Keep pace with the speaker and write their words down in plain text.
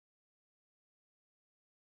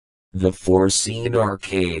The foreseen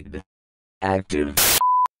arcade. Active.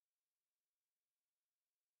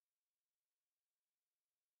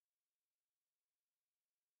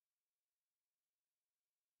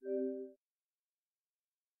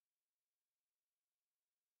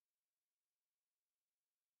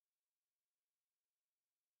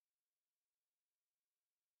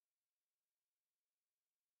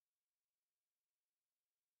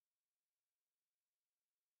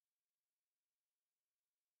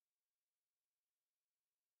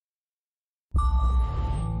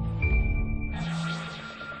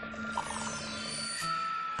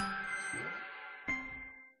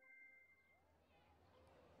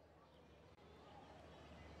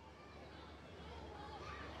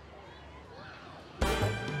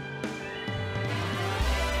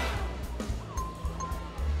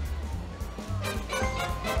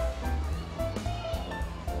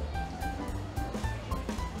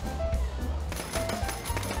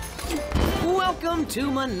 Welcome to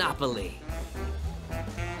Monopoly.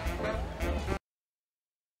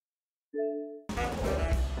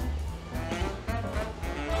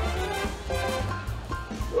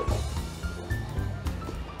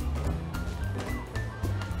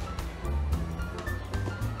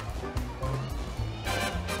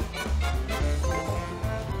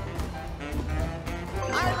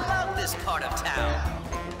 I love this part of town.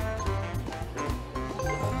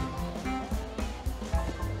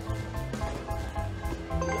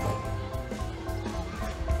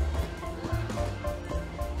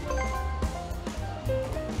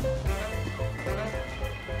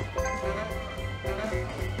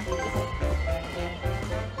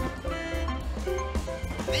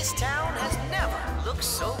 This town has never looked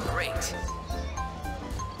so great.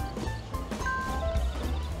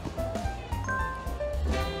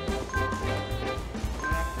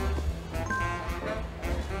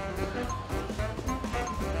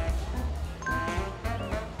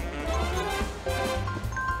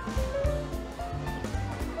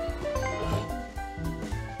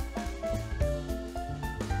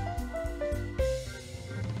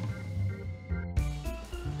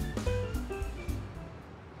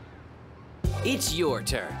 It's your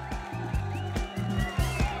turn.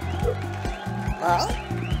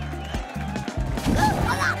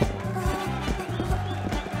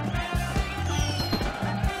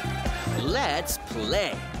 Let's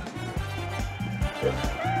play.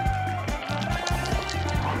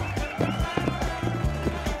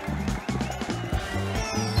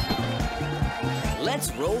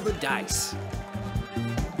 Let's roll the dice.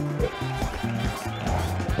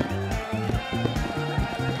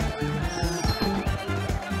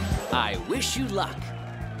 I wish you luck.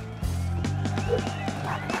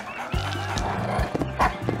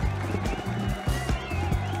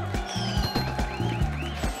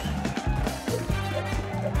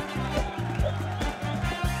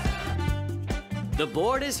 The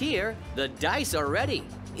board is here, the dice are ready.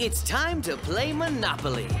 It's time to play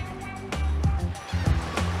Monopoly.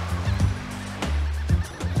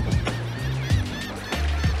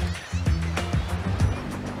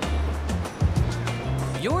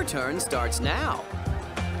 Your turn starts now.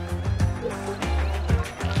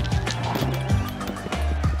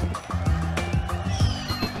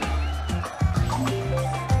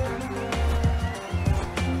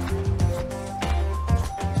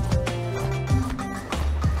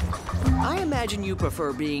 I imagine you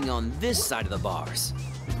prefer being on this side of the bars.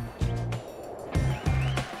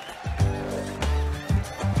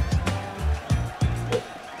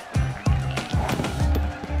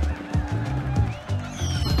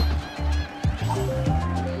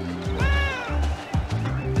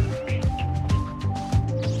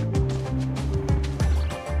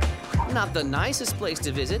 Not the nicest place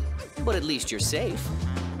to visit, but at least you're safe.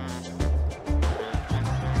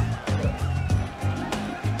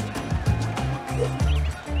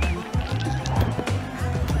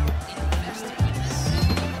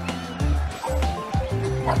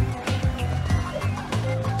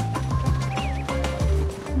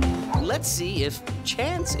 Let's see if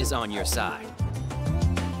chance is on your side.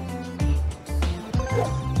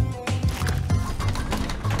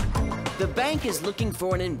 The bank is looking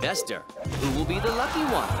for an investor. Who will be the lucky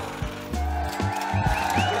one?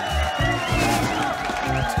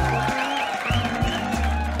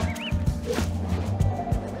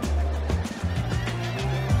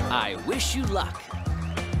 I wish you luck.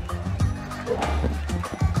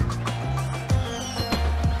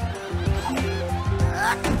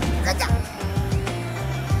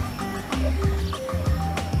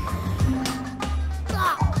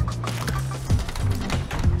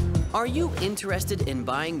 Are you interested in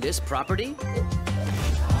buying this property?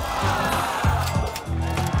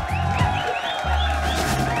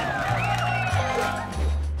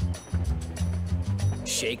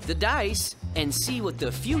 Shake the dice and see what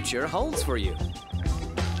the future holds for you.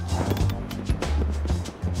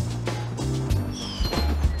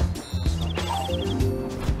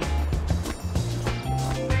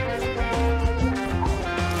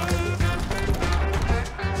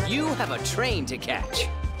 You have a train to catch.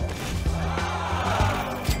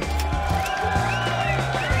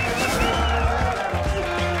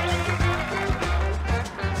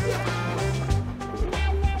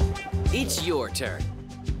 It's your turn.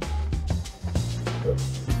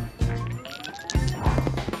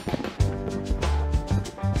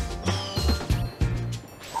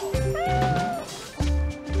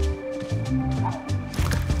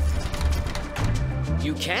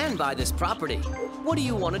 You can buy this property. What do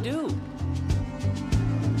you want to do?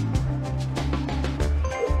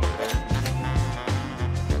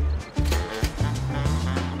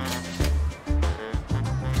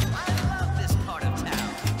 I love this part of town.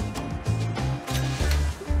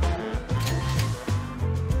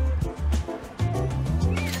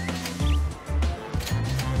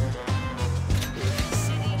 The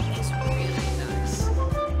city is really nice.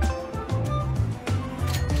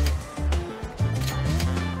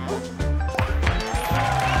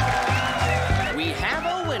 We have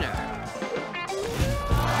a winner.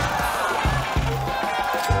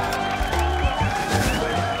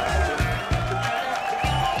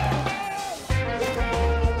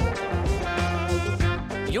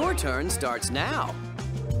 Your turn starts now.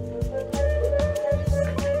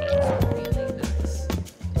 Really nice.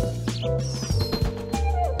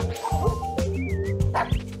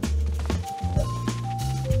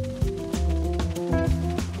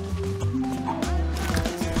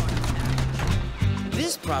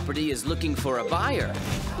 This property is looking for a buyer.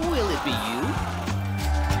 Will it be you?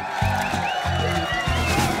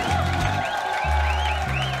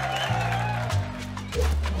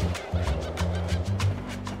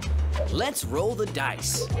 Let's roll the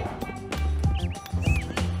dice.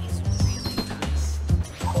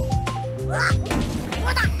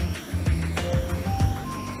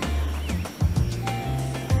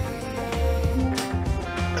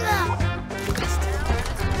 This town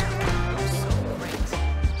looks so great.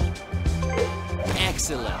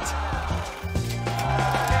 Excellent.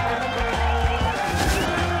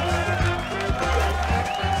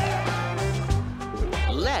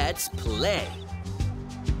 Let's play.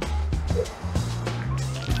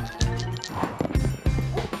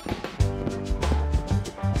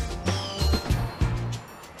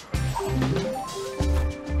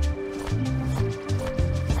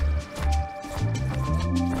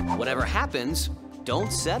 Whatever happens,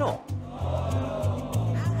 don't settle.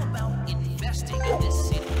 How about investing in this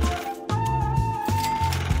city?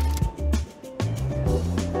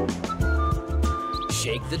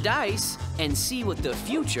 Shake the dice and see what the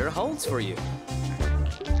future holds for you.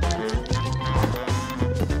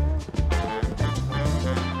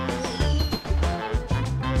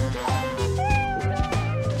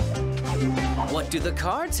 What do the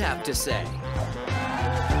cards have to say?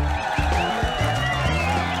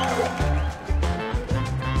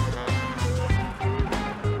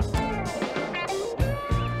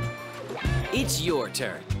 It's your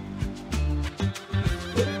turn.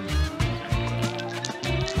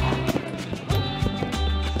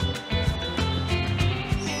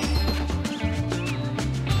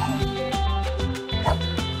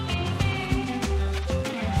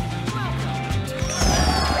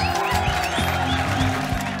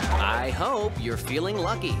 I hope you're feeling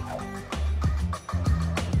lucky.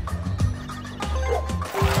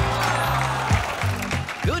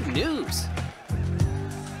 Good news.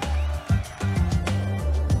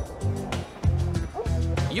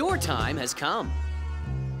 Your time has come.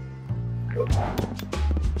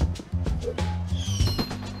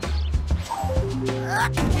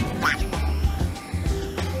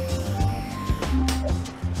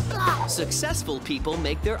 Successful people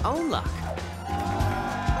make their own luck.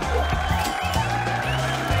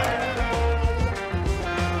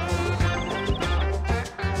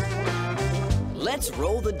 Let's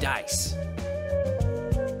roll the dice.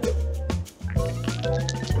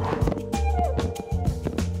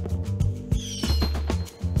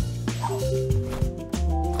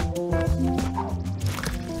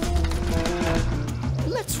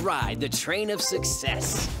 Let's ride the train of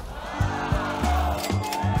success.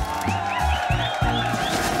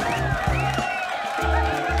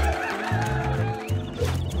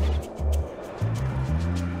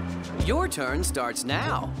 Your turn starts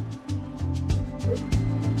now.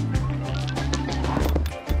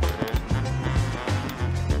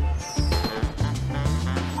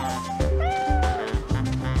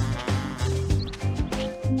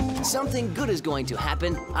 Something good is going to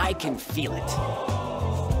happen. I can feel it.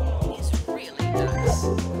 It's really nice.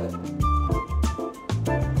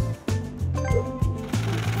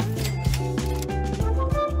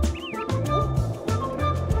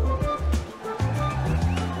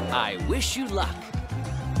 I wish you luck.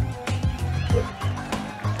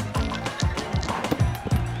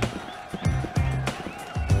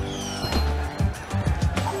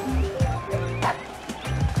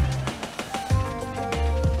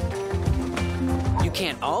 You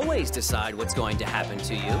can't always decide what's going to happen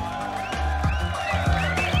to you.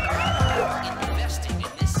 Investing in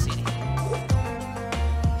this city.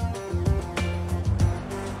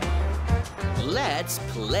 Let's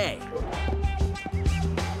play.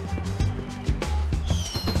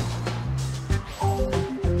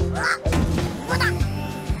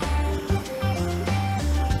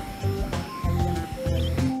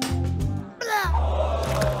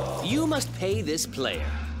 You must pay this player.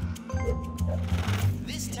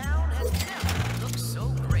 This town has never looked so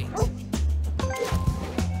great.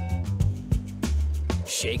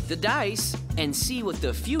 Shake the dice and see what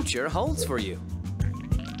the future holds for you.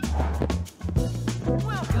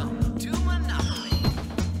 Welcome to Monopoly.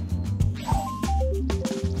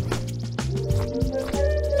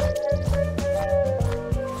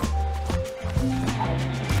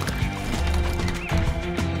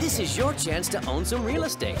 This is your chance to own some real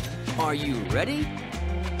estate. Are you ready?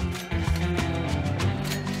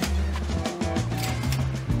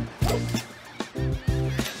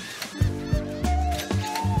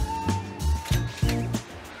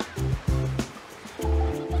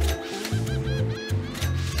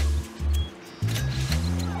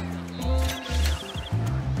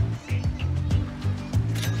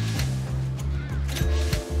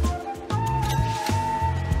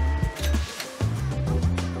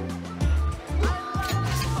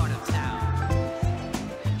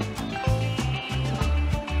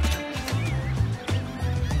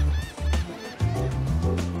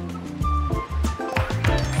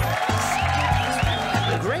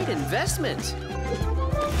 Great investment.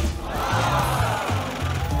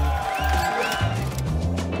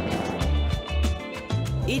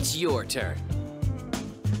 It's your turn.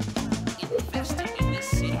 Investing in this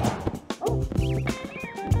city.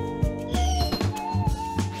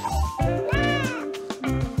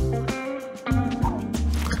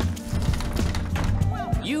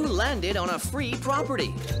 You landed on a free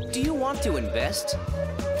property. Do you want to invest?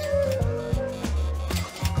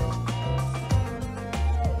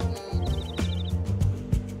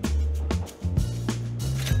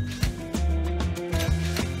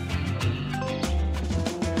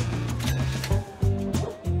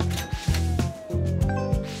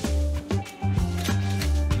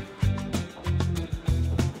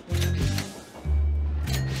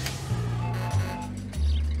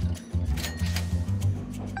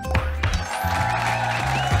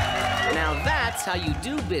 That's how you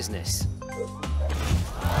do business.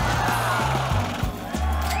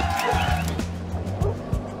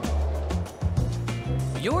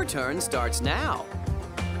 Your turn starts now.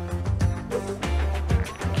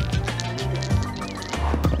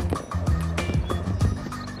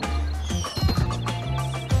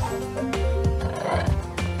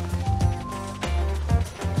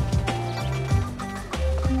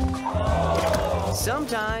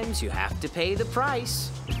 Sometimes you have to pay the price.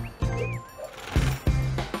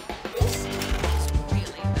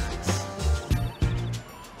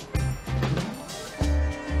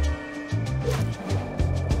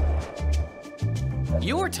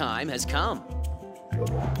 Your time has come.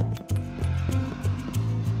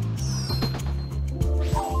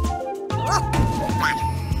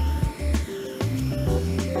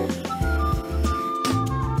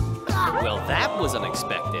 Well, that was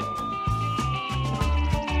unexpected.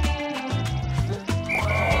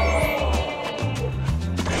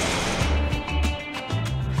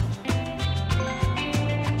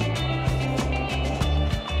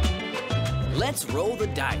 Let's roll the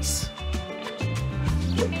dice.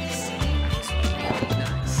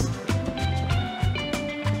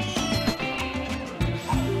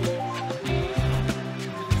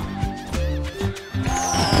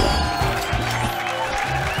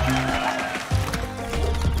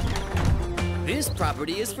 This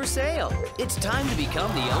property is for sale. It's time to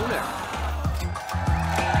become the owner.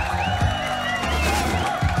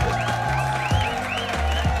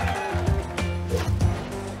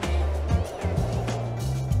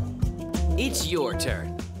 It's your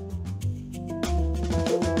turn.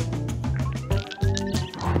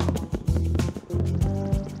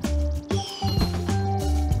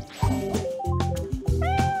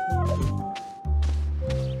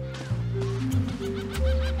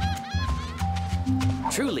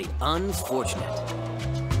 Truly unfortunate.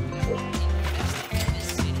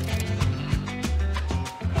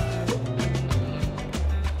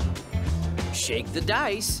 Shake the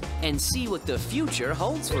dice and see what the future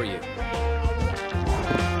holds for you.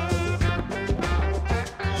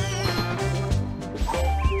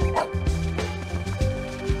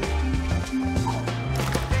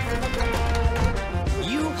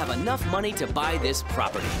 You have enough money to buy this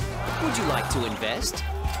property. Would you like to invest?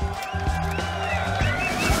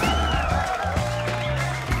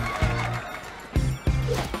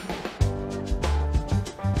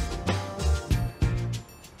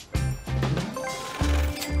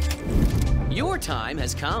 Your time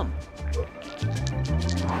has come.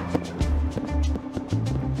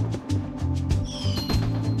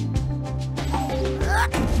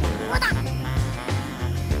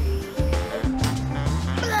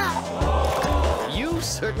 You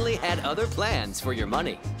certainly had other plans for your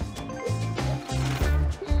money.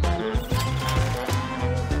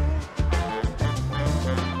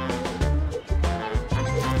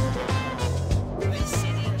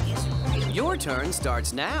 Your turn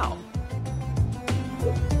starts now.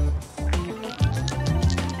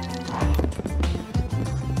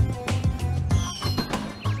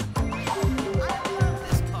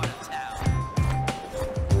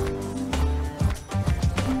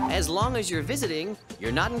 As long as you're visiting,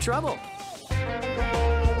 you're not in trouble.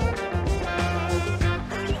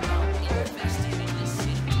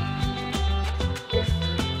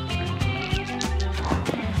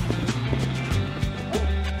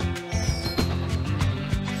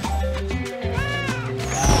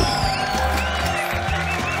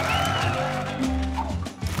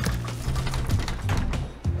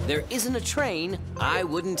 There isn't a train I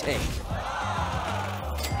wouldn't take.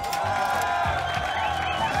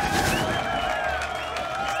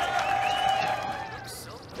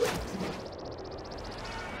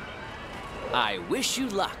 I wish you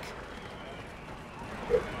luck.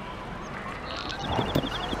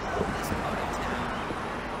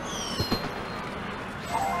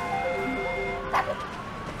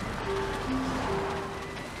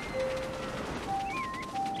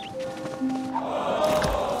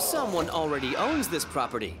 Someone already owns this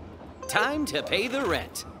property. Time to pay the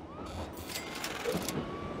rent.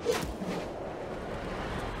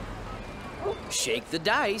 Shake the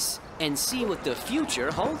dice and see what the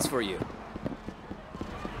future holds for you.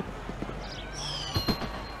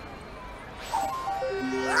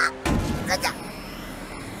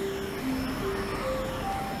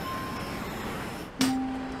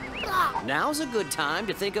 Now's a good time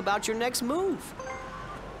to think about your next move.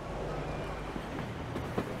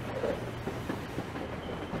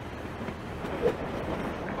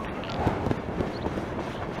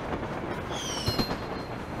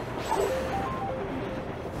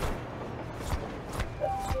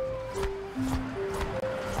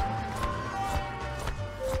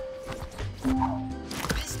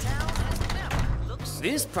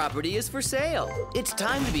 This property is for sale. It's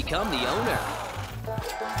time to become the owner.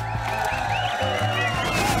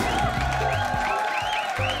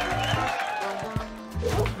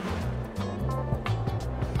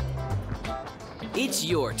 It's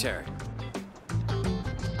your turn.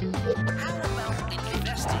 How about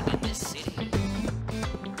investing in this city?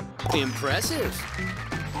 Impressive.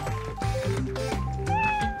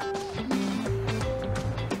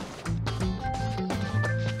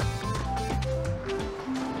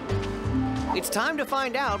 It's time to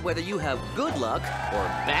find out whether you have good luck or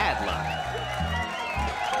bad luck.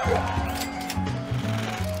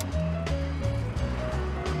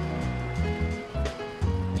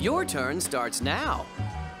 Your turn starts now.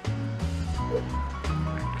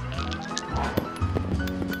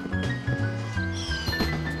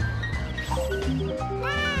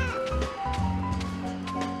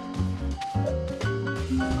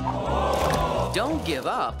 Don't give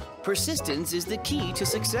up. Persistence is the key to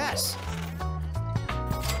success.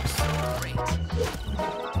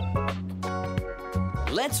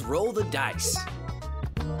 Let's roll the dice.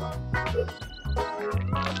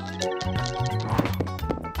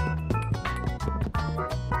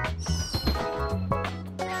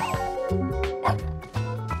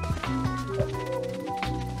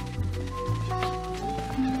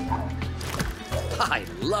 I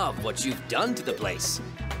love what you've done to the place.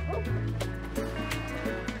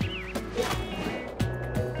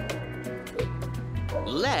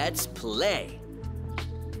 Let's play.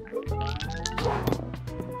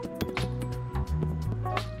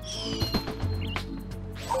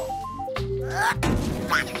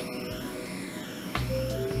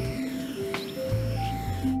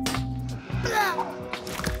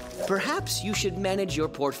 Perhaps you should manage your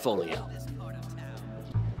portfolio.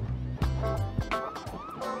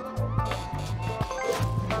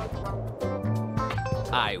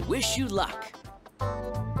 I wish you luck.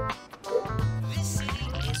 This city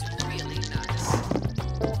is really nice.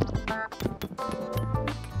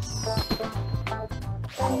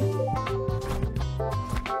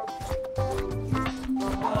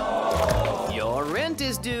 Your rent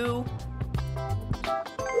is due.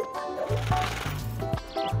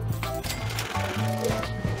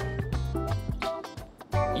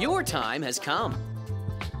 Your time has come.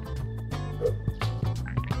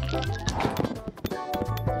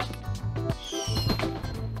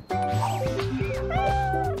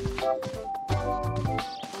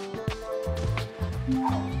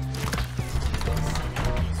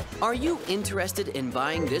 Are you interested in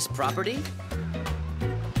buying this property?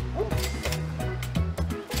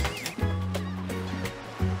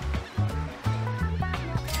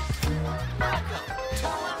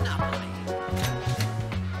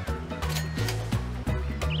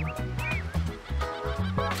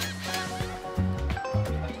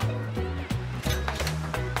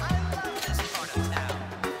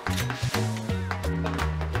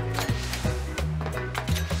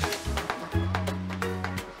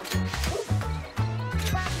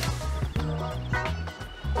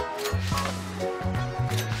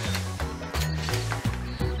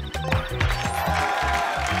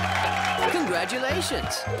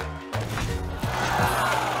 Congratulations!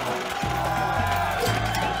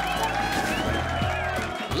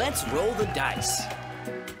 Let's roll the dice.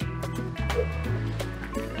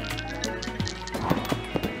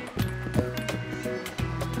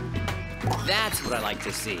 That's what I like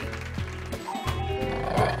to see.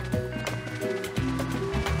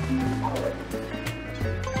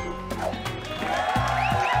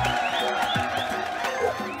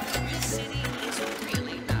 This city is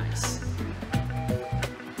really nice.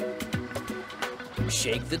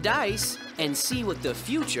 Shake the dice and see what the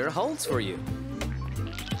future holds for you.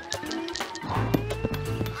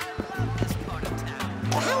 This part of town.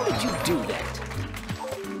 How did you do that?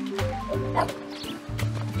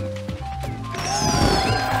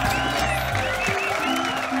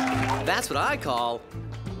 That's what I call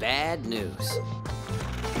bad news.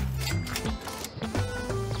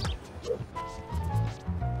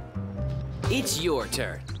 It's your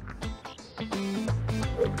turn.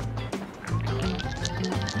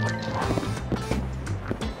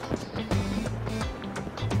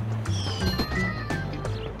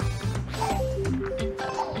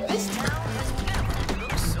 This town has never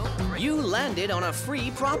looked so great. You landed on a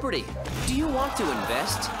free property. Do you want to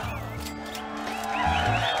invest?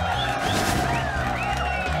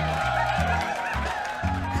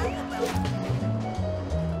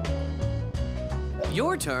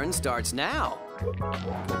 Your turn starts now.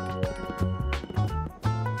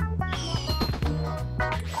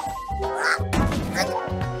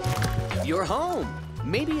 You're home.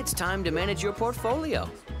 Maybe it's time to manage your portfolio.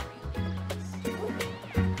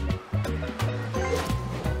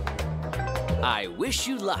 I wish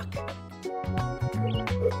you luck.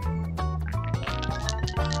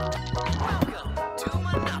 Welcome to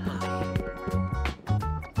Monopoly.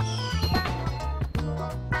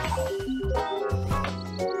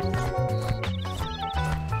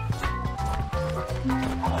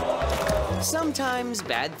 Sometimes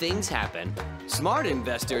bad things happen. Smart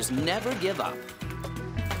investors never give up.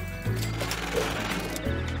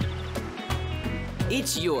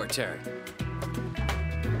 It's your turn.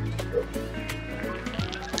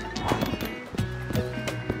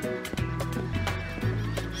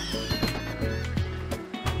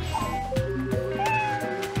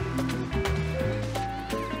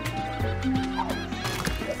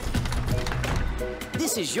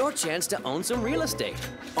 This is your chance to own some real estate.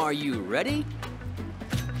 Are you ready?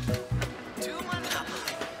 To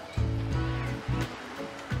Monopoly.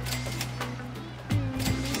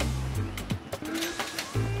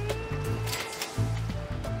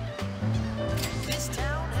 This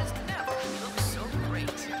town has never looked so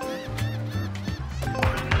great.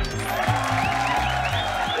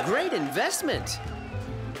 Great investment.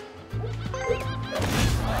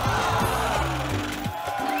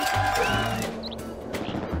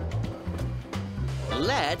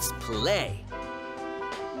 Let's play.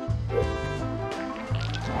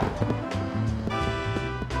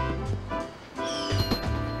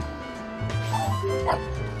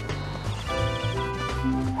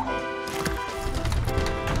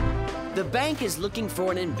 The bank is looking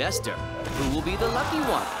for an investor. Who will be the lucky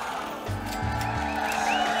one?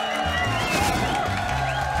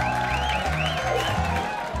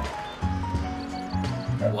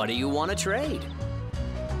 What do you want to trade?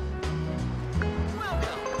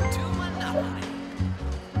 Welcome to Monopoly.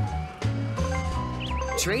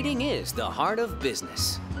 Trading is the heart of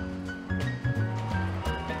business.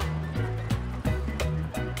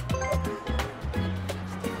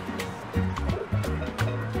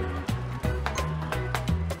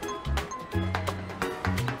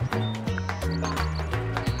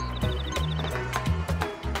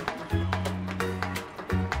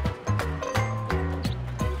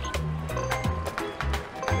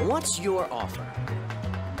 What's your offer?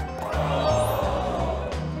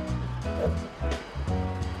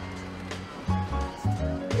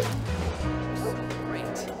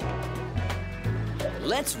 Great.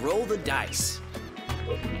 Let's roll the dice.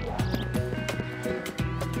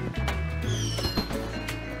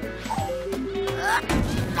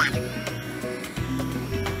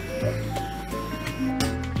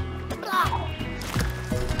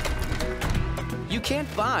 You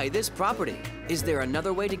can't buy this property. Is there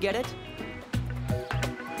another way to get it?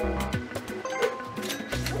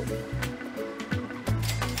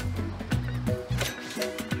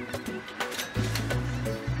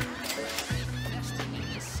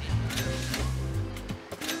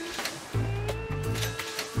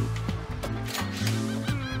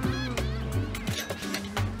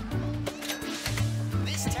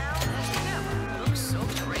 This town has never looked so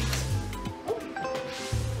great.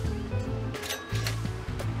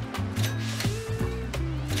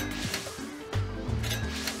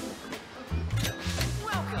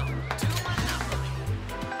 Welcome to Monopoly.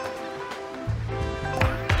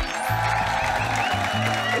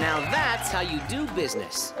 Now that's how you do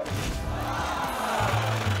business.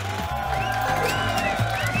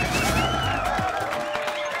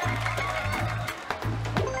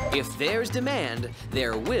 If there's demand,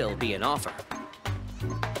 there will be an offer.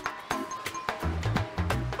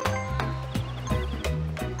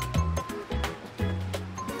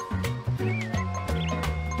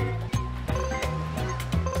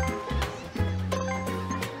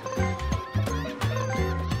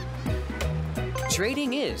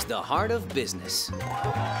 Trading is the heart of business.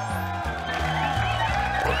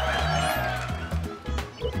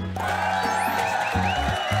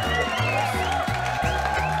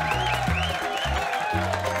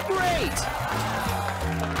 Great!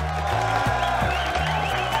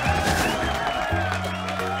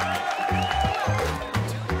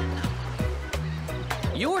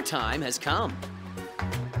 Your time has come.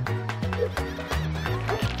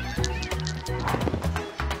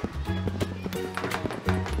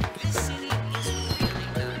 This city is really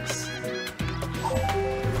nice.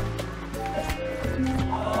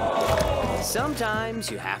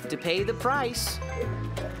 Sometimes you have to pay the price.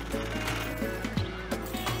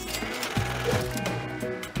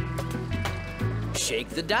 Shake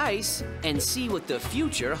the dice and see what the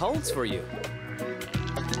future holds for you.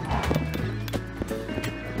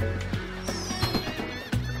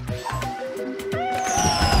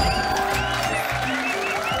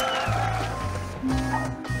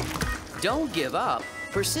 Don't give up.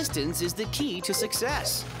 Persistence is the key to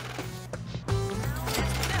success.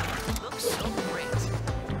 Never looked so great.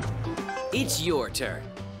 It's your turn.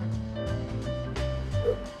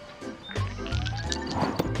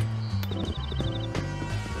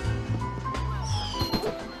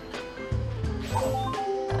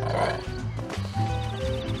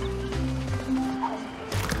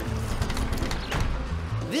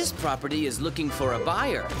 This property is looking for a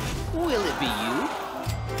buyer. Will it be you?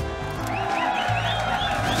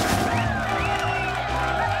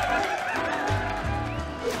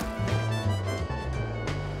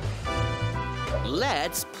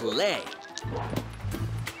 Let's play.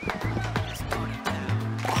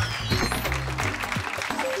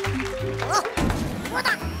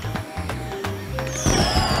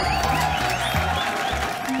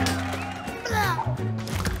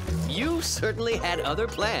 You certainly had other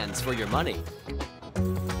plans for your money.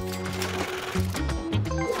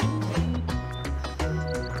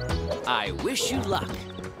 I wish you luck.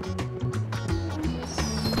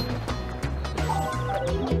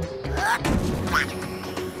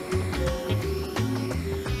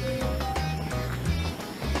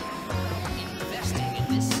 Investing in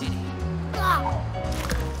this city.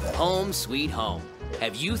 Home sweet home.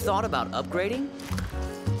 Have you thought about upgrading?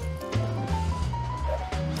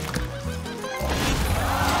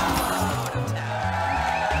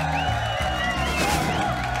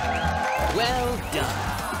 Well done.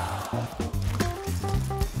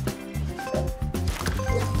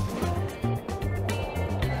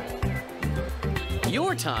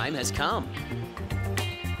 Your time has come.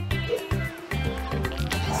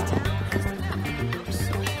 This town has never looked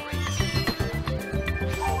so great.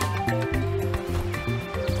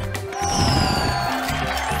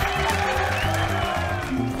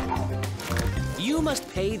 You must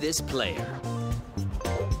pay this player.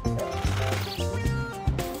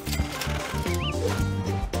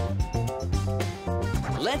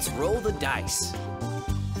 Let's roll the dice.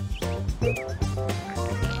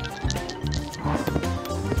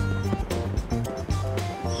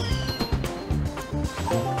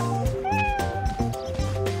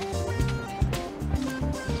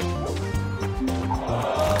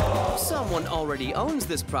 already owns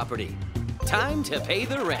this property. Time to pay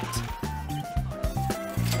the rent.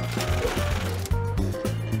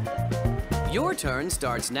 Your turn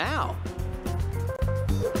starts now.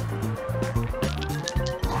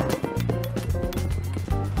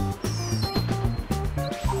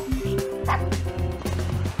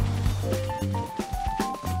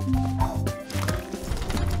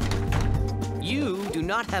 You do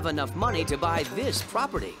not have enough money to buy this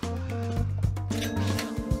property.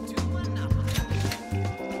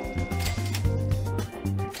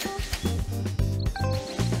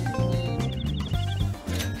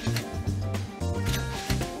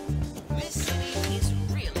 This city is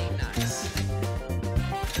really nice.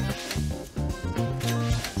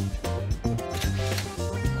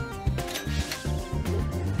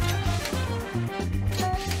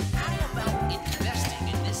 How about investing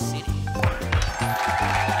in this city?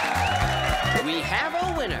 We have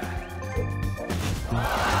a winner.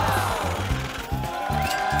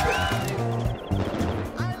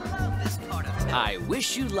 I love this part of town. I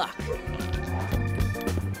wish you luck.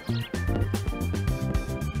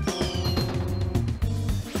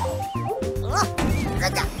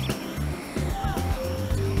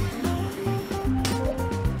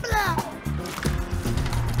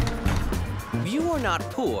 You are not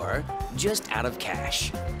poor, just out of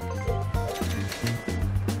cash.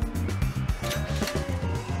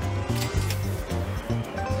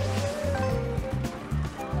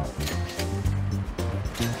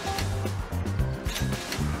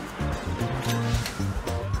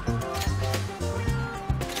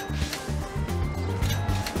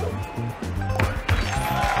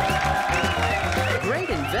 Great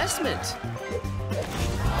investment.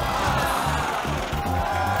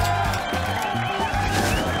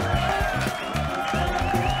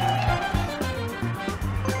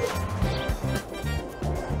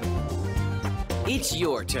 It's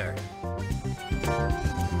your turn.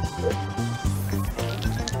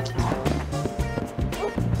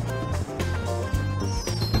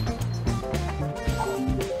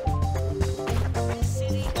 This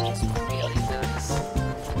city is really nice.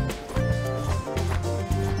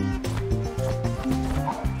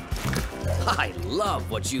 I love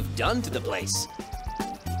what you've done to the place.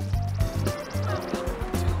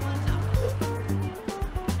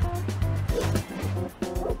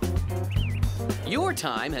 Your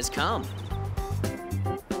time has come.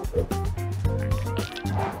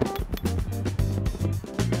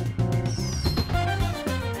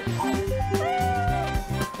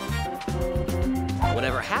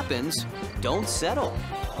 Whatever happens, don't settle.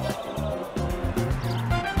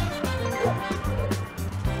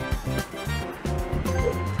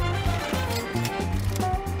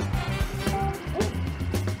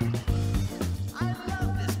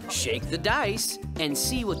 Shake the dice and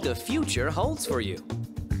see what the future holds for you.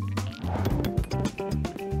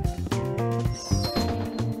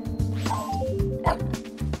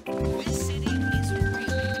 This city is really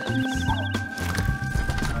nice.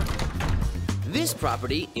 This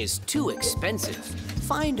property is too expensive.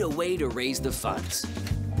 Find a way to raise the funds.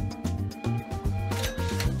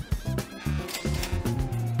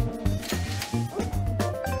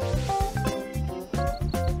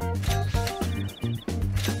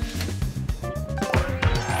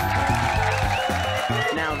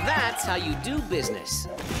 Now that's how you do business.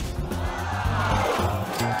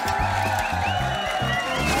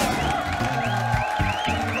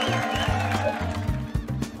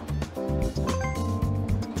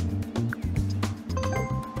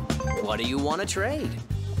 What do you want to trade?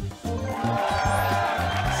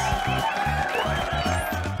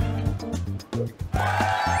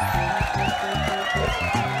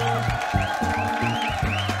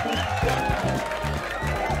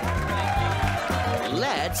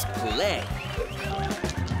 Let's play.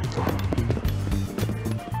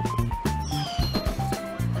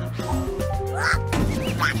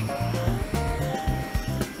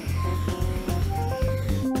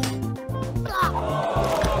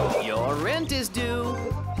 Your rent is due.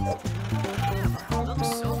 Looks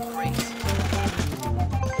so great.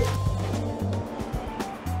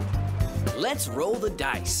 Let's roll the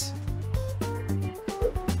dice.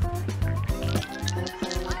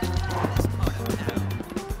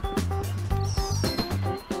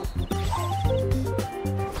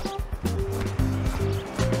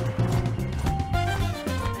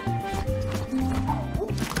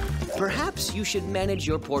 Perhaps you should manage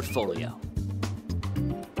your portfolio.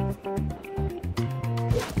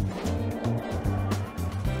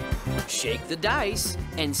 Shake the dice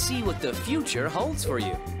and see what the future holds for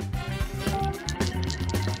you.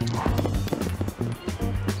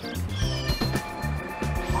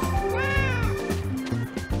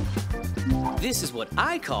 This is what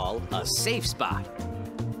I call a safe spot.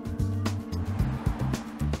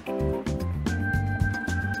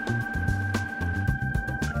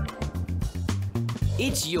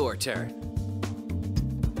 It's your turn.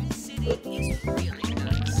 This city is really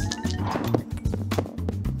nice.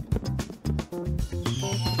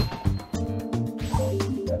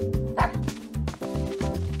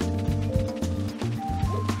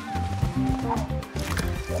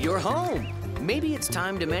 You're home. Maybe it's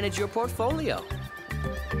time to manage your portfolio.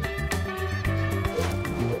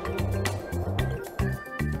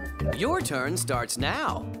 Your turn starts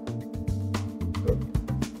now.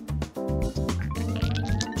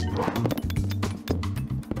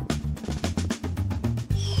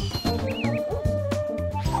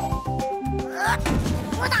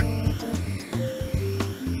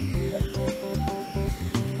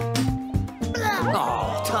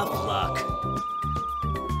 Oh, tough luck.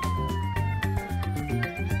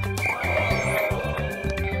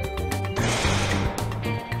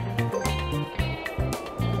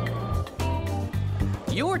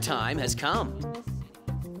 Your time has come.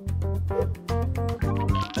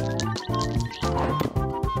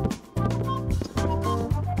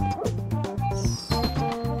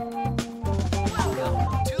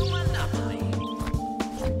 Welcome to Monopoly.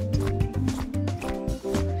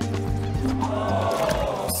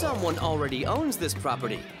 Someone already owns this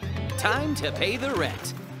property. Time to pay the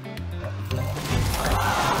rent.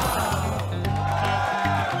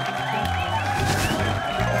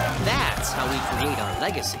 That's how we create our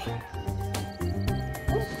legacy.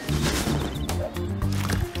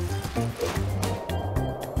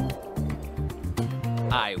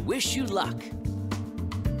 I wish you luck.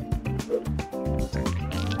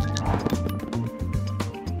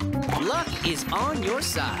 Luck is on your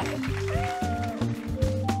side.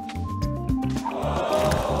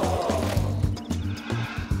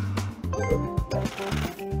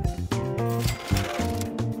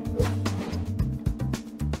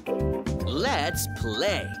 Let's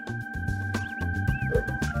play.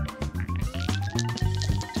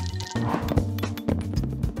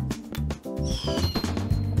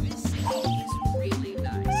 This city is really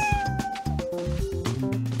nice.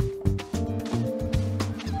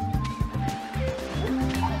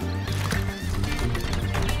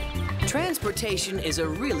 Transportation is a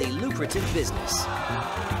really lucrative business.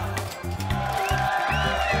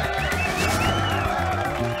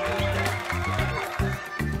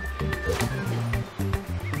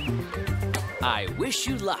 I wish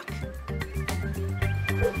you luck.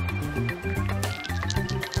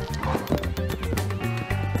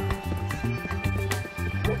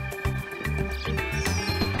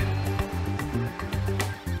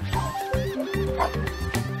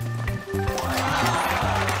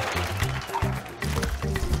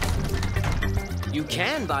 You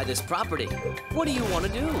can buy this property. What do you want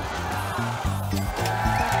to do?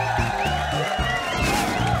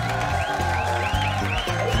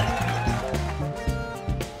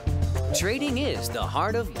 Trading is the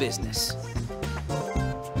heart of business.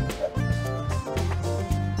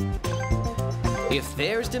 If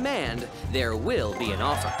there's demand, there will be an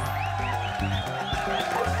offer.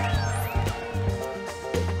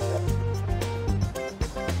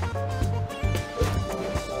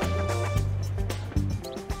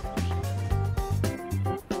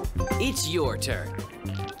 It's your turn.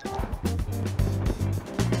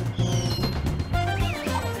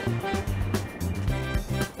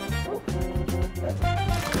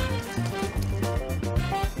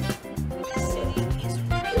 This city is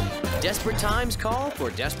really nice. Desperate times call for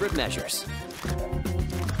desperate measures.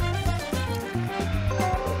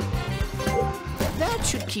 That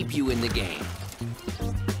should keep you in the game.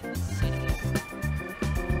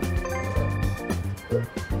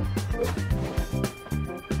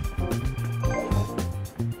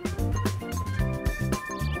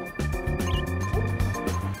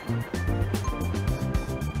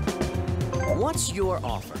 What's your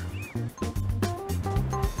offer?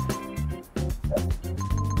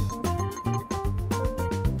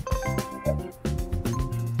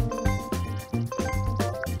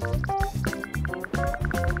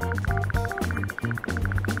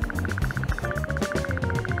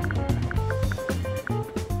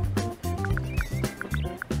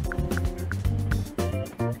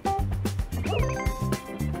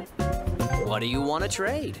 What do you want to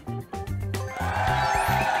trade?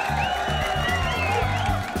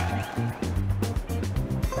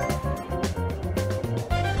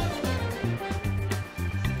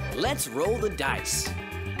 Let's roll the dice.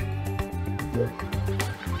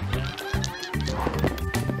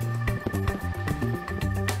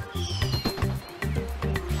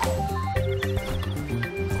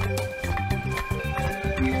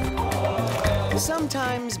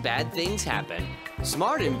 Sometimes bad things happen.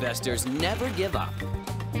 Smart investors never give up.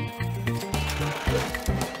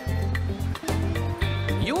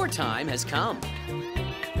 Your time has come.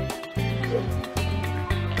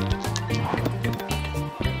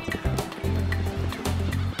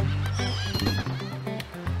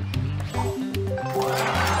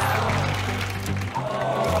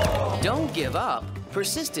 Don't give up.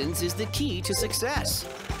 Persistence is the key to success.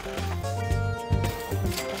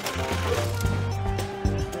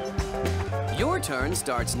 Your turn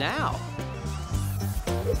starts now.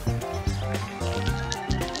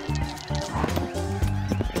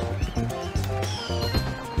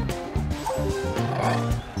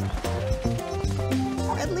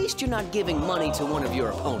 At least you're not giving money to one of your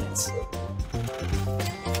opponents.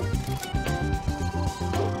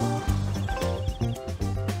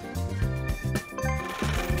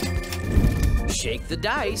 Shake the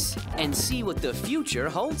dice and see what the future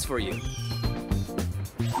holds for you.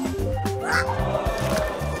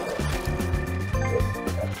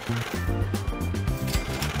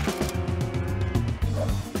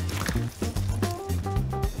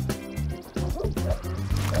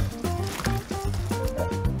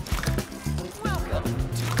 Welcome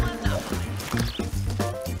to Monopoly.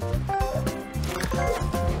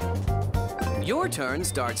 Your turn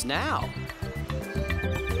starts now.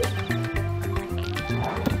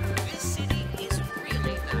 This city is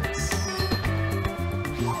really nice.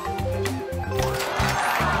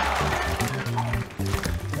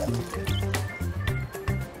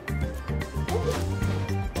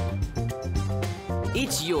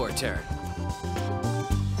 It's your turn.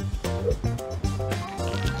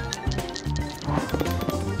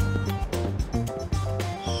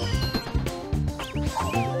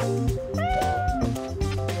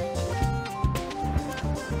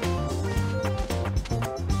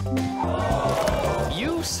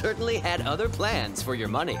 You certainly had other plans for your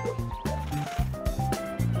money.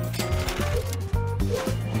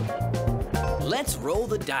 Let's roll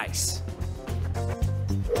the dice.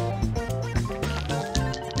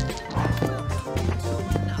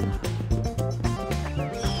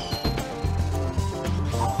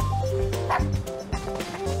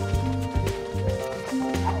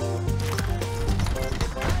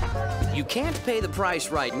 You can't pay the price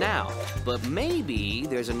right now, but maybe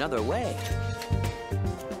there's another way.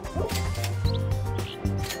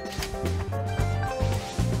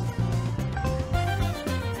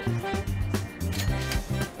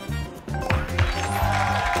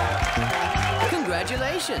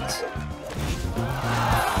 Congratulations!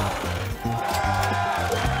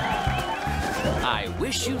 I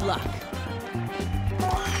wish you luck.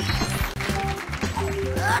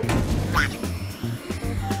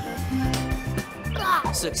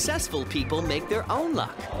 Successful people make their own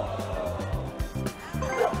luck.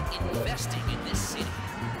 Investing in this city.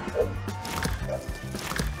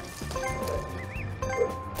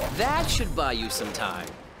 That should buy you some time.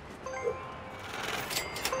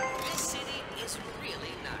 This city is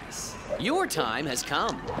really nice. Your time has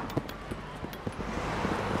come.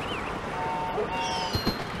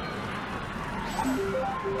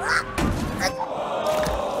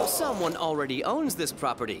 Someone already owns this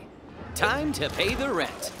property. Time to pay the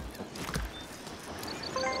rent.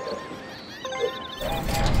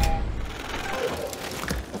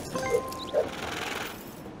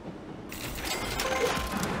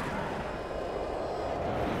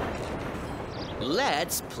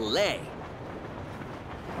 Let's play.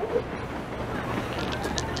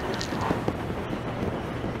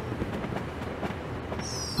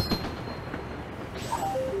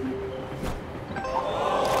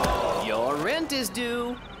 Your rent is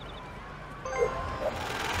due.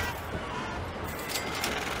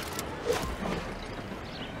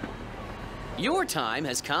 Your time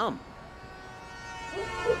has come.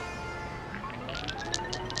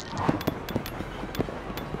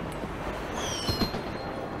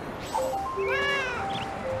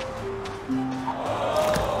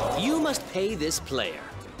 You must pay this player.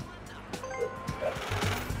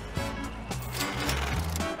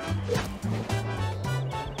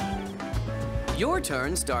 Your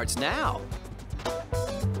turn starts now.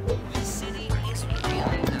 This city is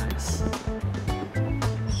really nice.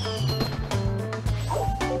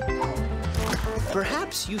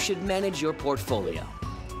 Perhaps you should manage your portfolio.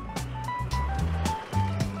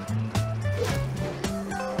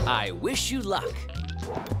 I wish you luck.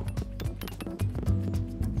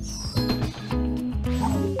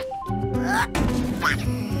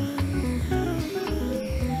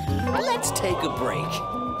 Let's take a break.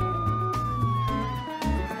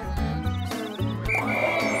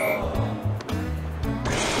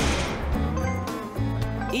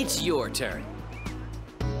 It's your turn.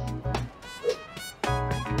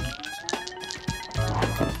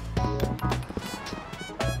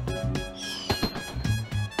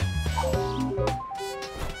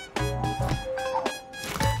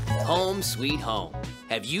 Home sweet home.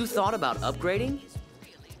 Have you thought about upgrading?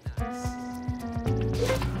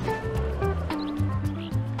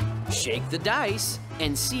 Shake the dice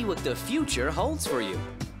and see what the future holds for you.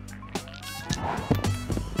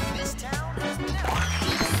 This town has never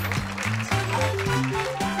been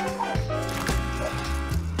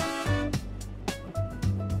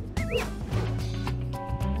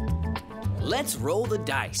so Let's roll the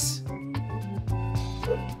dice.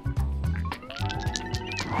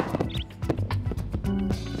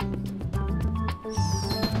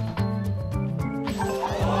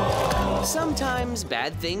 Sometimes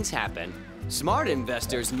bad things happen. Smart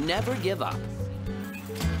investors never give up.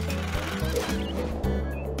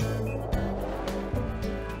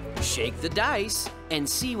 Shake the dice and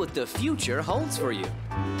see what the future holds for you.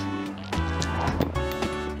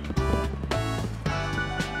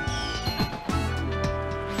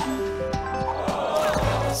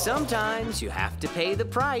 Sometimes you have to pay the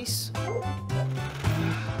price.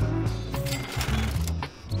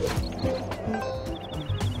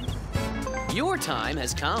 Your time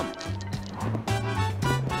has come.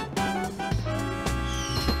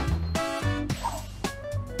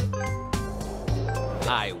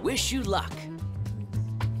 I wish you luck.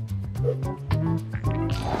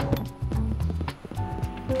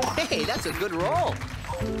 Hey, that's a good roll.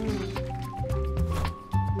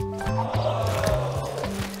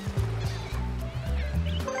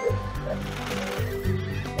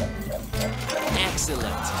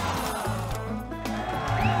 Excellent.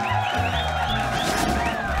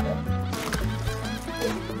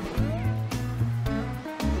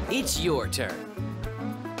 It's your turn.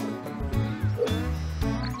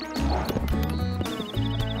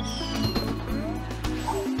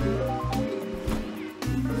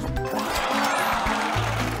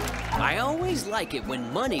 I always like it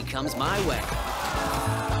when money comes my way.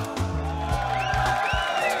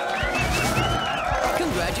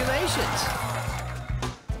 Congratulations!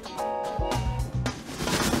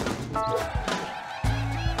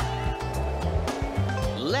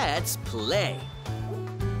 Let's play.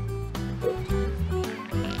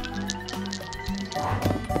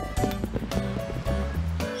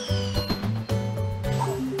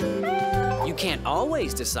 You can't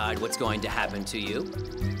always decide what's going to happen to you.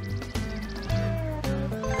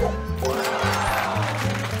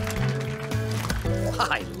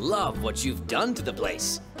 I love what you've done to the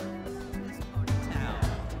place.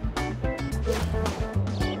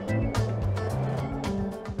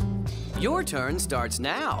 Your turn starts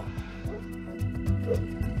now.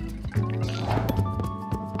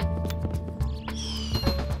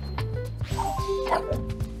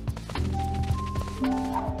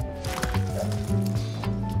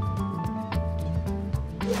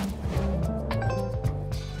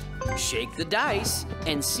 Shake the dice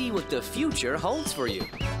and see what the future holds for you.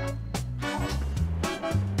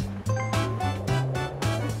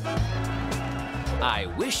 I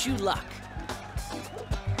wish you luck.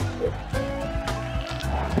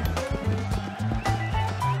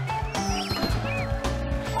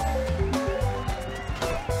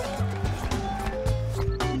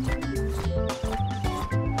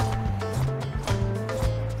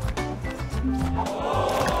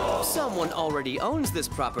 Someone already owns this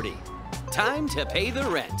property. Time to pay the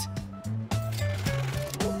rent.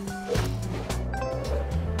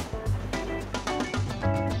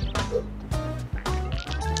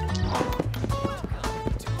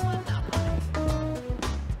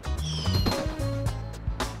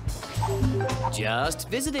 Just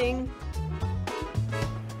visiting.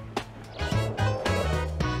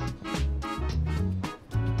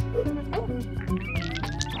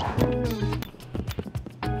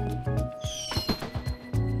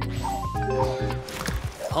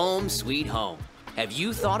 Home sweet home. Have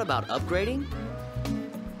you thought about upgrading?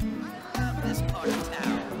 this part of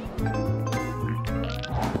town.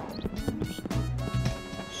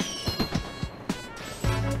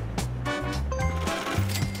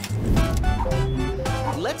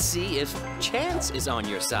 Let's see if chance is on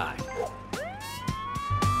your side.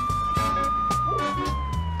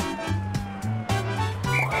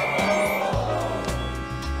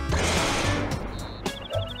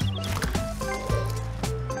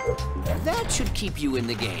 That should keep you in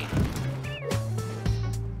the game.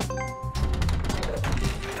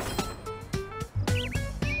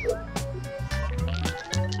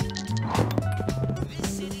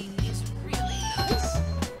 This city is really nice.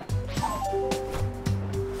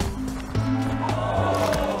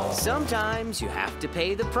 Sometimes you have to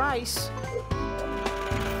pay the price.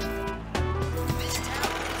 This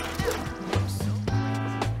town has never looked so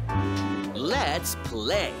great. Let's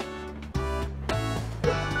play.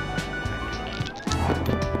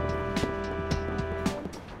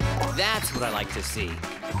 That's what I like to see.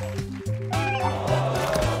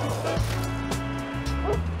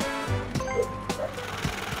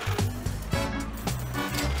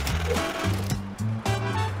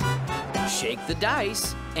 Shake the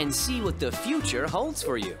dice and see what the future holds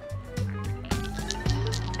for you.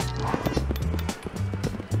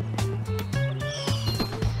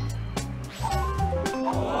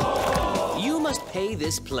 You must pay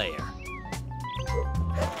this player.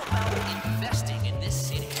 How about investing in this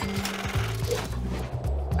city?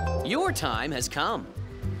 Your time has come.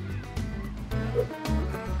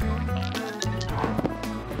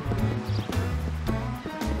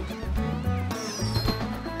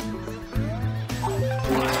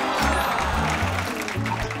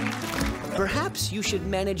 Perhaps you should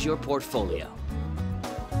manage your portfolio.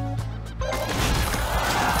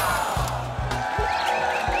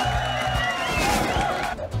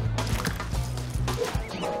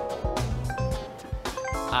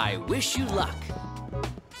 I wish you luck.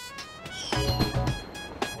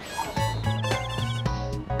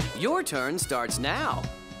 Your turn starts now.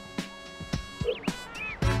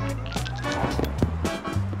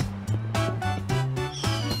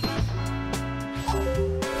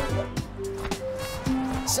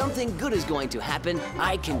 Something good is going to happen.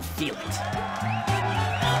 I can feel it.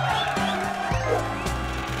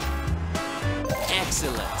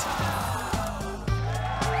 Excellent.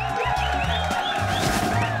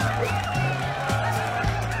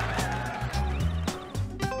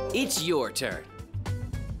 It's your turn.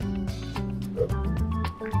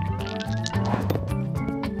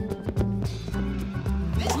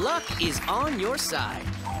 Luck is on your side.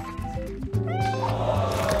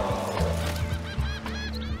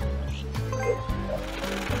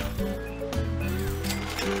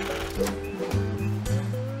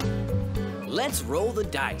 Let's roll the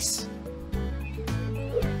dice.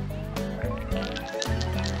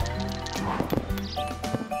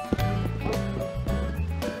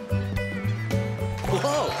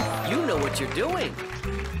 Whoa, you know what you're doing.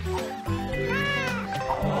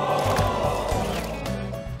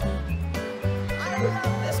 I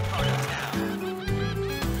love this part of town.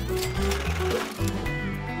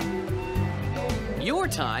 Your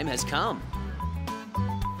time has come.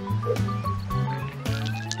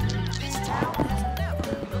 This town has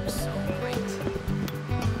never looked so great.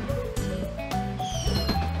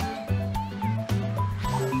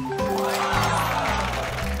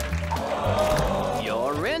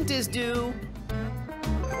 Your rent is due.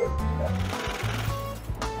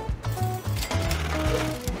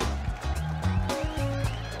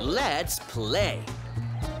 Let's play.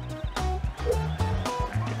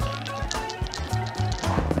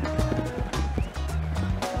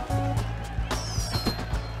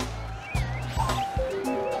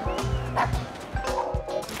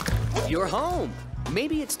 You're home.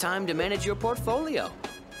 Maybe it's time to manage your portfolio.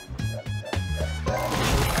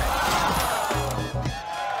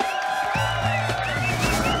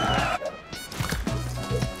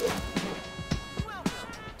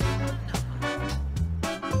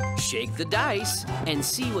 Shake the dice and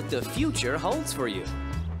see what the future holds for you.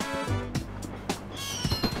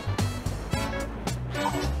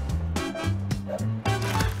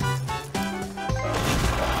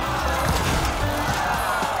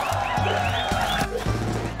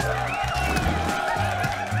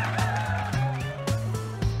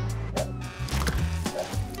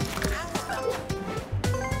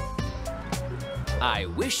 I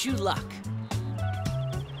wish you luck.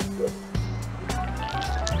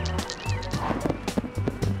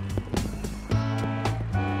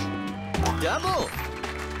 Double.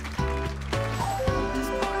 This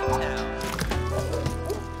part of town.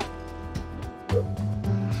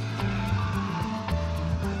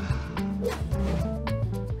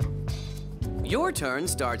 Your turn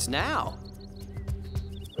starts now.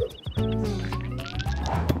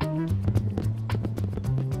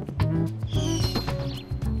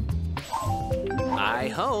 I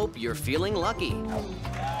hope you're feeling lucky.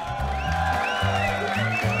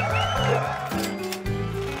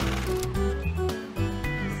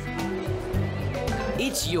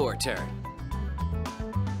 It's your turn.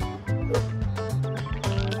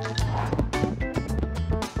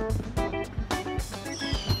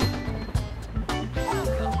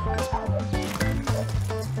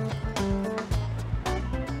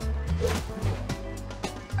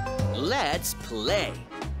 Let's play.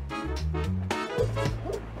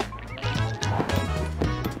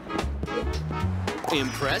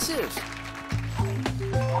 Impressive.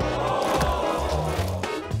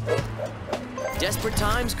 Desperate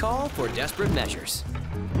times call for desperate measures.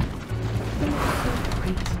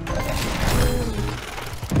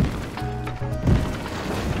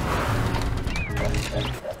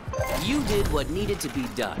 You did what needed to be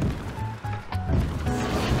done.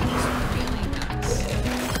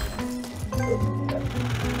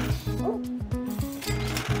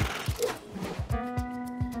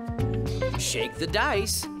 Shake the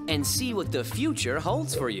dice and see what the future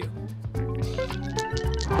holds for you.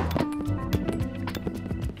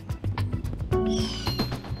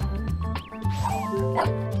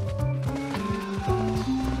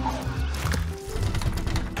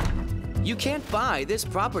 You can't buy this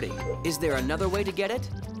property. Is there another way to get it?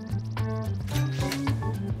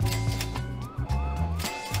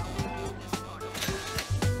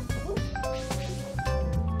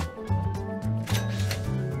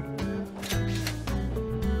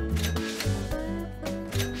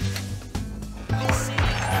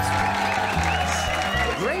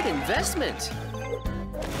 Great investment.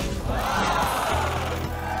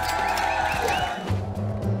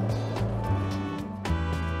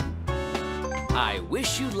 I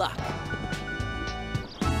wish you luck.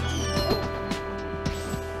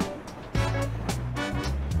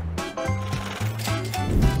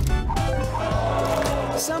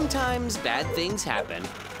 Sometimes bad things happen.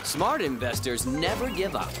 Smart investors never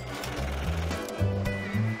give up.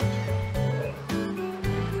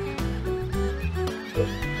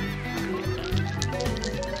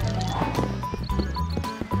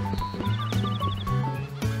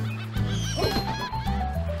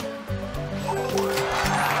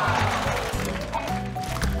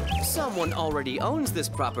 Someone already owns this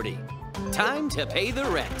property. Time to pay the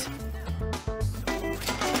rent.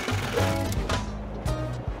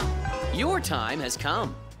 Your time has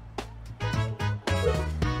come.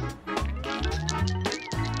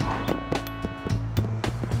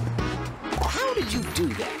 How did you do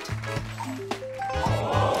that?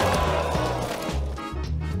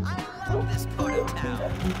 I love this part of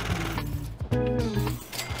town.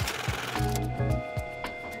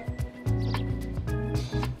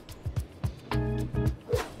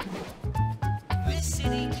 This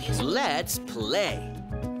city is... Let's play.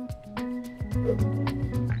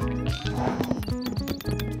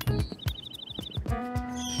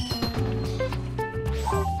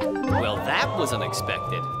 Well, that was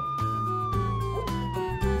unexpected.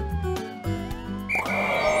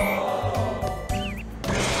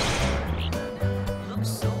 Looks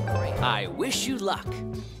so great. I wish you luck.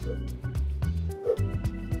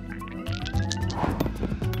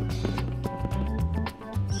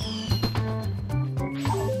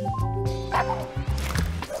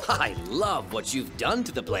 I love what you've done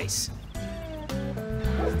to the place.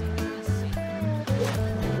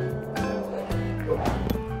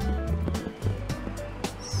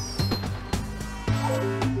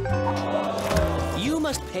 You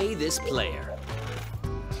must pay this player.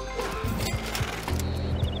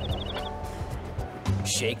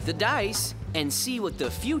 Shake the dice and see what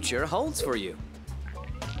the future holds for you.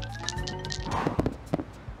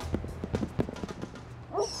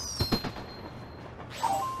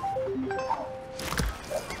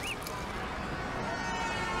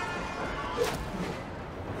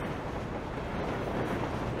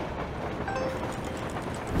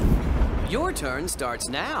 Your turn starts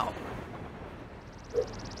now.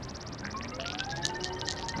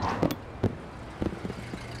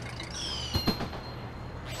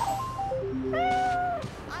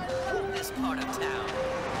 I love this part of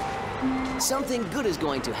town. Something good is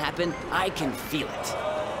going to happen. I can feel it.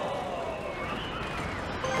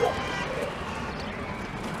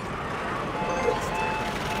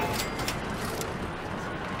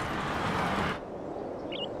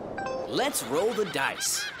 Let's roll the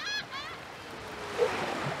dice.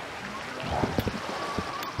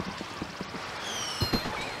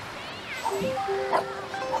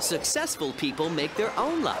 Successful people make their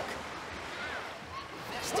own luck.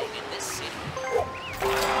 Investing in this city.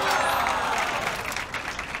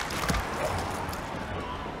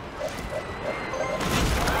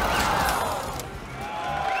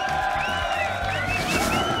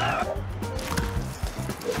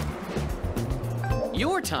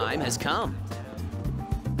 Your time has come.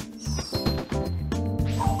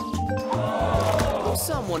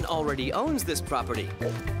 Someone already owns this property.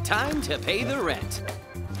 Time to pay the rent.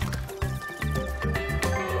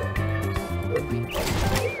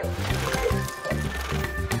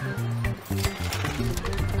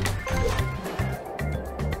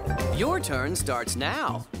 Your turn starts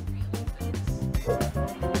now.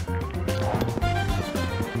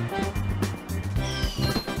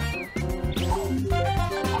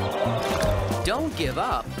 Don't give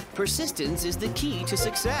up. Persistence is the key to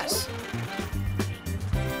success.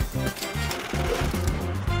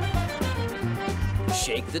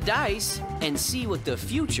 Shake the dice and see what the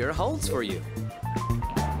future holds for you.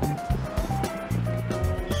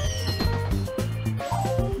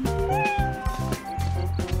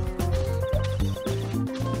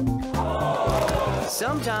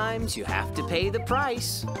 Sometimes you have to pay the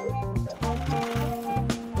price.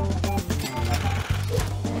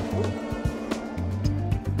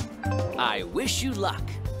 I wish you luck.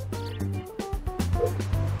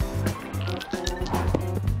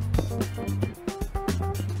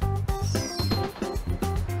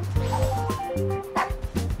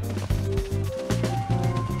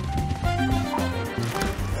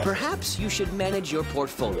 Perhaps you should manage your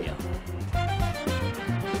portfolio.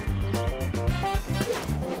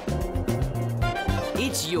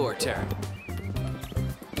 It's your turn.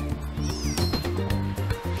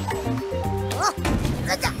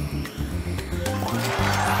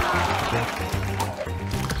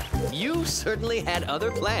 You certainly had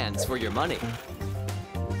other plans for your money.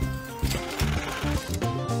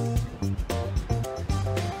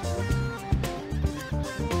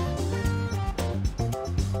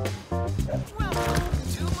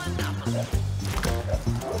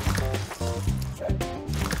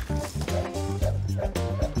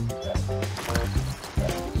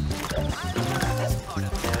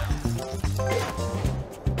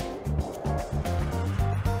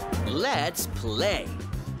 Let's play.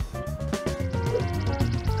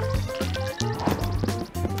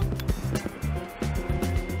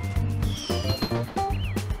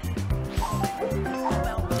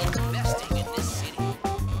 Investing in this city.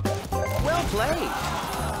 Well played.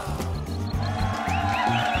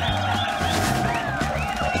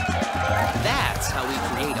 That's how we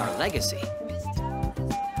create our legacy.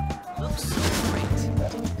 Looks so great.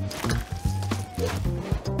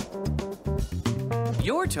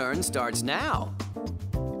 Your turn starts now.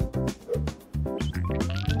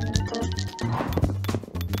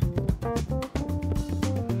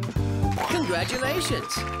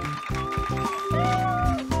 Congratulations!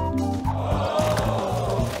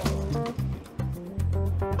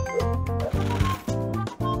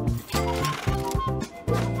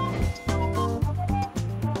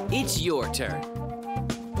 It's your turn.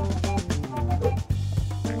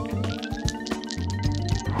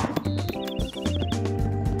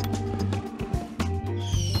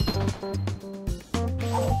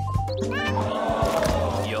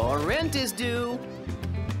 Your rent is due.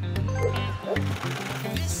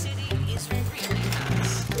 This city is really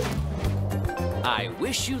nice. I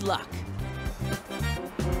wish you luck.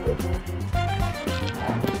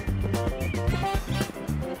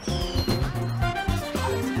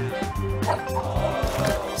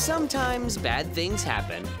 Sometimes bad things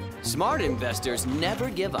happen. Smart investors never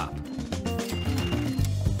give up.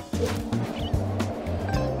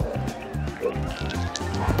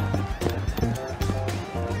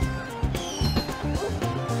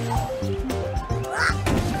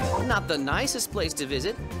 Not the nicest place to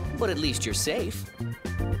visit, but at least you're safe.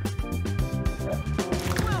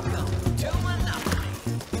 Welcome to Monopoly.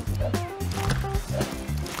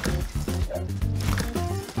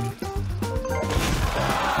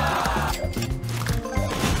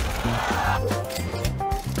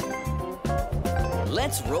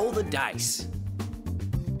 Let's roll the dice.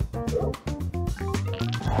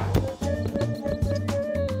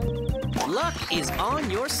 Luck is on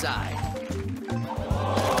your side.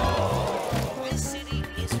 This city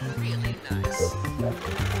is really nice.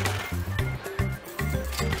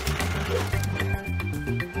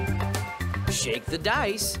 Shake the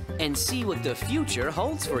dice and see what the future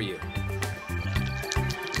holds for you.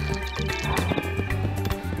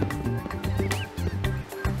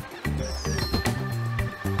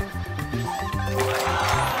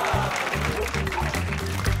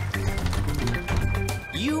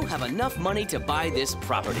 You have enough money to buy this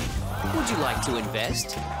property. Would you like to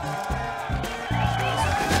invest?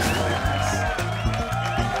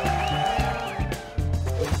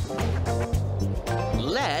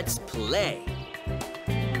 Let's play.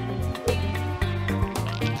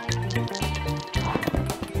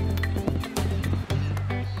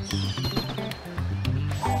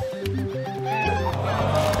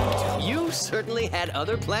 You certainly had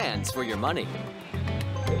other plans for your money.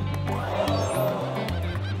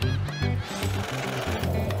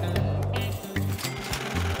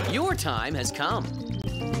 Your time has come.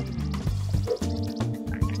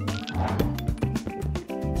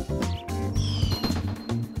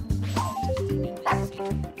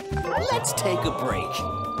 Let's take a break.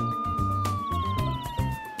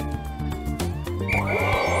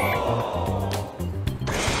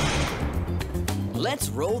 Let's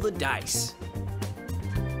roll the dice.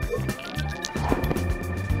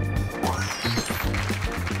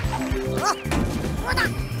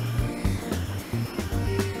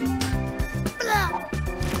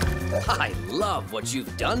 I love what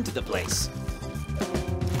you've done to the place.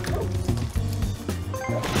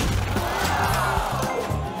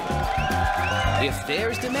 If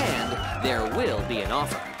there's demand, there will be an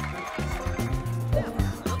offer.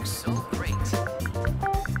 Looks so great.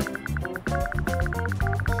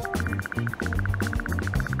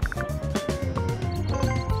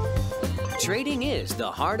 Trading is the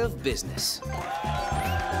heart of business.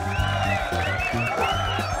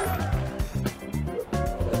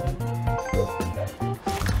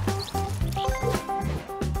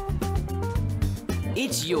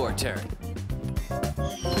 It's your turn.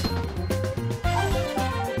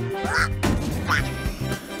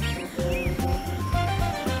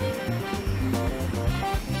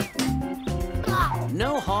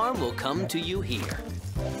 No harm will come to you here.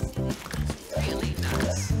 Really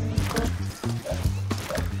nice.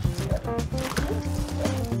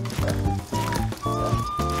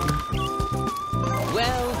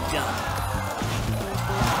 Well done.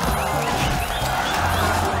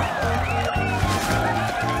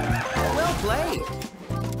 Well played.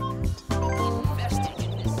 Investing in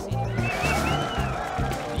this city.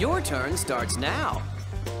 Your turn starts now.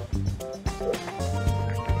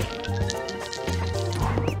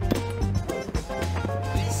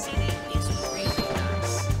 This city is really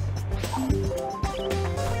nice.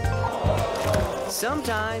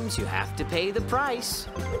 Sometimes you have to pay the price.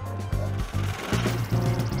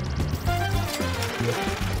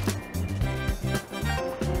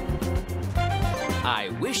 I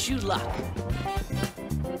wish you luck.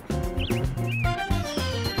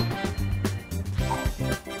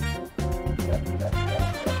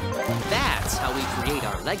 That's how we create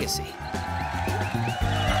our legacy.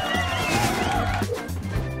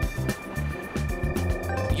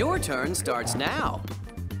 Your turn starts now.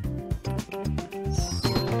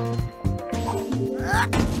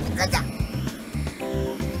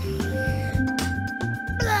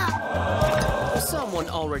 Someone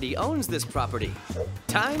already owns this property.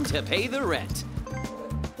 Time to pay the rent.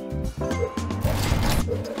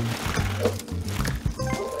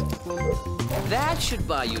 That should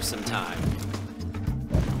buy you some time.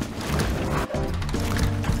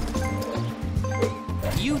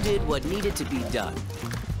 You did what needed to be done.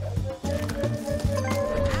 How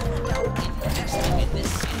about investing in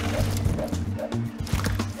this city?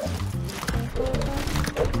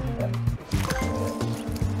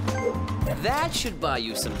 That should buy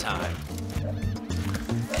you some time.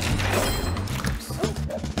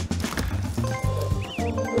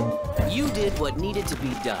 You did what needed to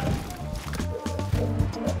be done.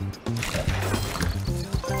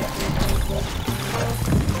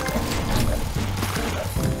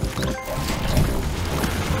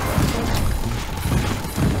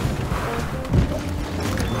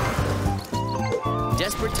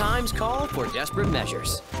 Desperate times call for desperate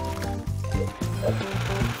measures.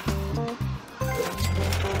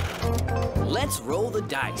 Let's roll the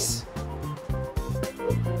dice.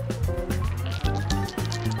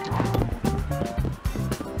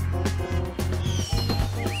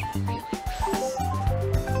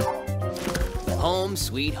 Home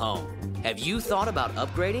sweet home. Have you thought about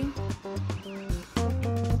upgrading?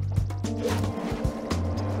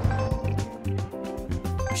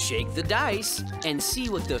 Shake the dice and see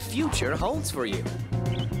what the future holds for you.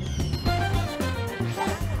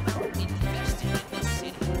 Investing in this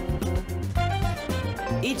city.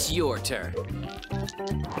 It's your turn.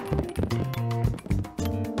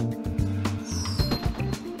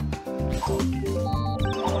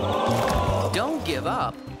 Don't give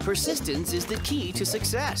up. Persistence is the key to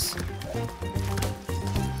success.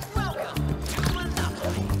 Welcome to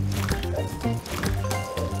Monopoly.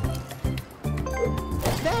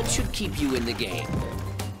 That should keep you in the game.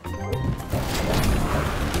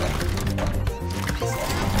 This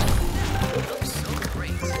town looks so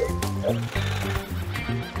great.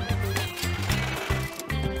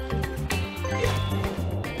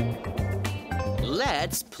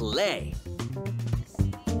 Let's play.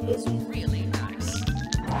 It's really nice.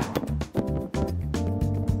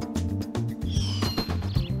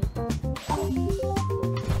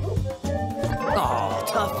 Oh,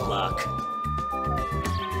 tough luck.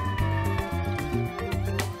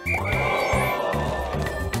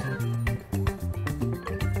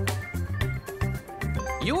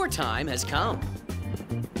 Your time has come.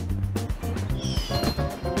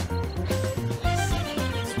 This city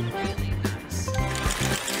is really nice.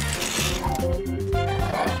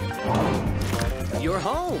 You're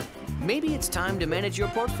home. Maybe it's time to manage your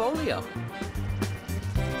portfolio.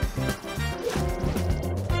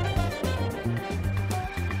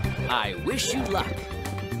 I wish you luck.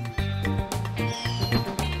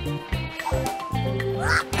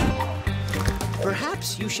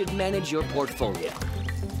 Perhaps you should manage your portfolio.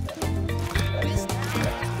 This town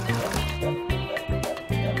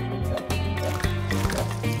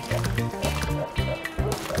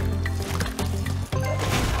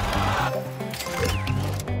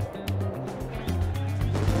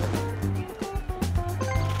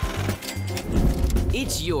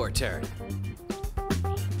It's your turn.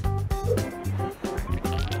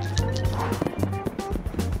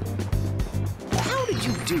 How did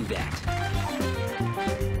you do that?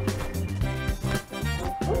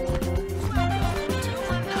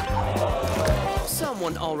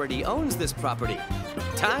 Someone already owns this property.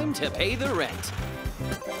 Time to pay the rent.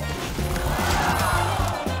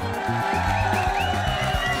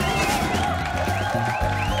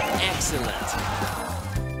 Excellent.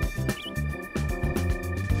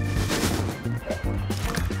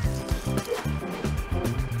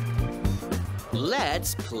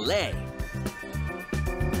 Let's play.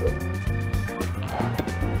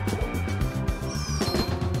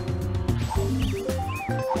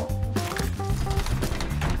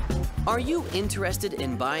 Are you interested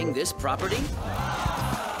in buying this property?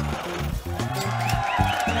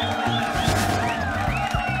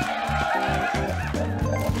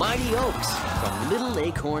 Mighty oaks from little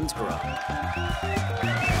acorns grow.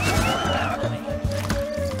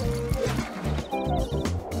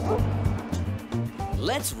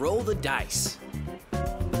 Let's roll the dice.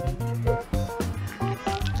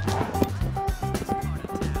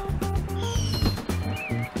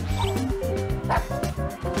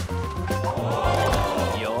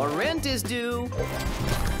 Your rent is due.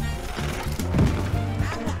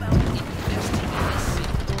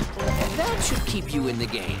 That should keep you in the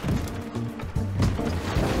game.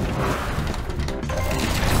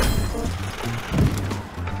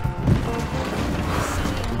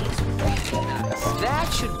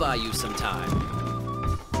 That should buy you some time.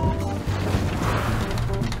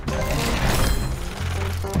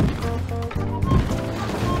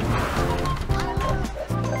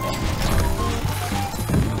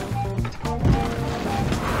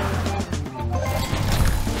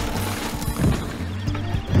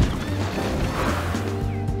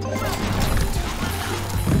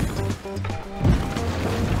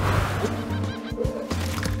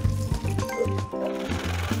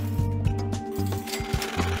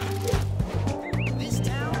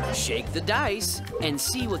 Shake the dice and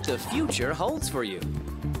see what the future holds for you.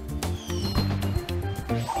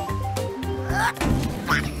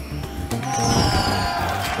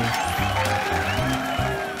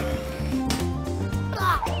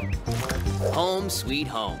 Home sweet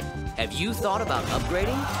home. Have you thought about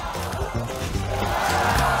upgrading?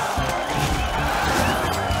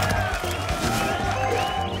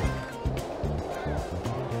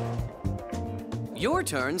 Your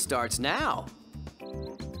turn starts now.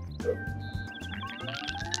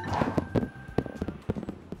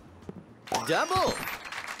 Double.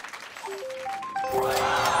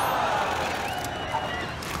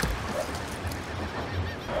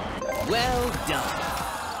 Well done.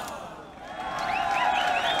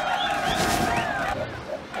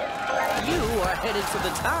 You are headed for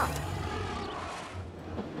the top.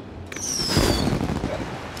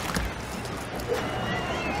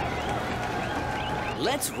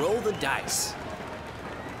 Let's roll the dice.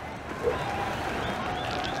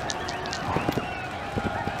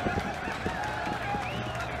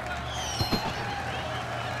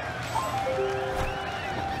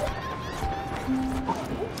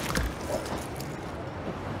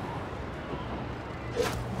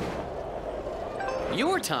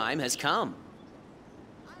 Your time has come.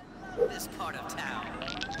 I love this part of town.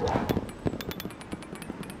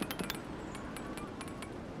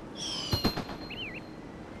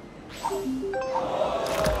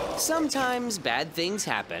 Sometimes bad things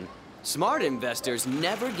happen. Smart investors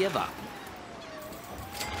never give up.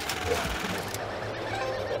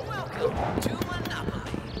 Welcome to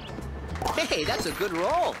Monopoly. Hey, that's a good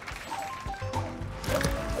roll.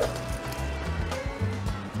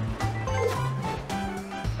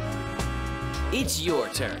 It's your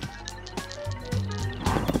turn.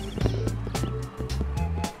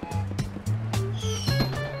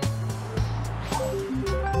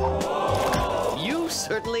 You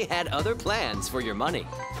certainly had other plans for your money.